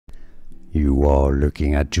You are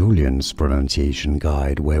looking at Julian's pronunciation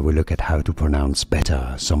guide, where we look at how to pronounce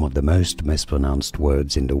better some of the most mispronounced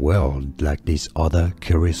words in the world, like this other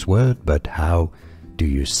curious word. But how do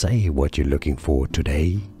you say what you're looking for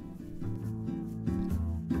today?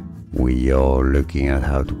 We are looking at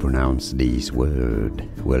how to pronounce this word.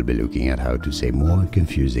 We'll be looking at how to say more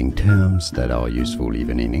confusing terms that are useful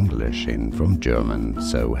even in English and from German.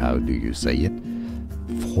 So how do you say it?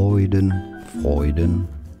 Freudenfreude.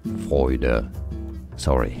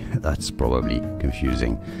 Sorry, that's probably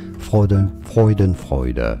confusing.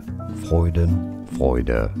 Freudenfreude.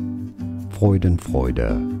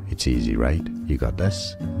 It's easy, right? You got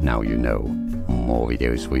this? Now you know. More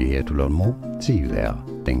videos for you here to learn more. See you there.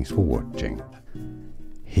 Thanks for watching.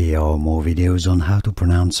 Here are more videos on how to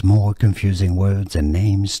pronounce more confusing words and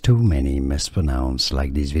names too many mispronounced.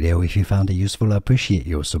 Like this video if you found it useful. I appreciate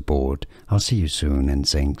your support. I'll see you soon and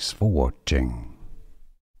thanks for watching.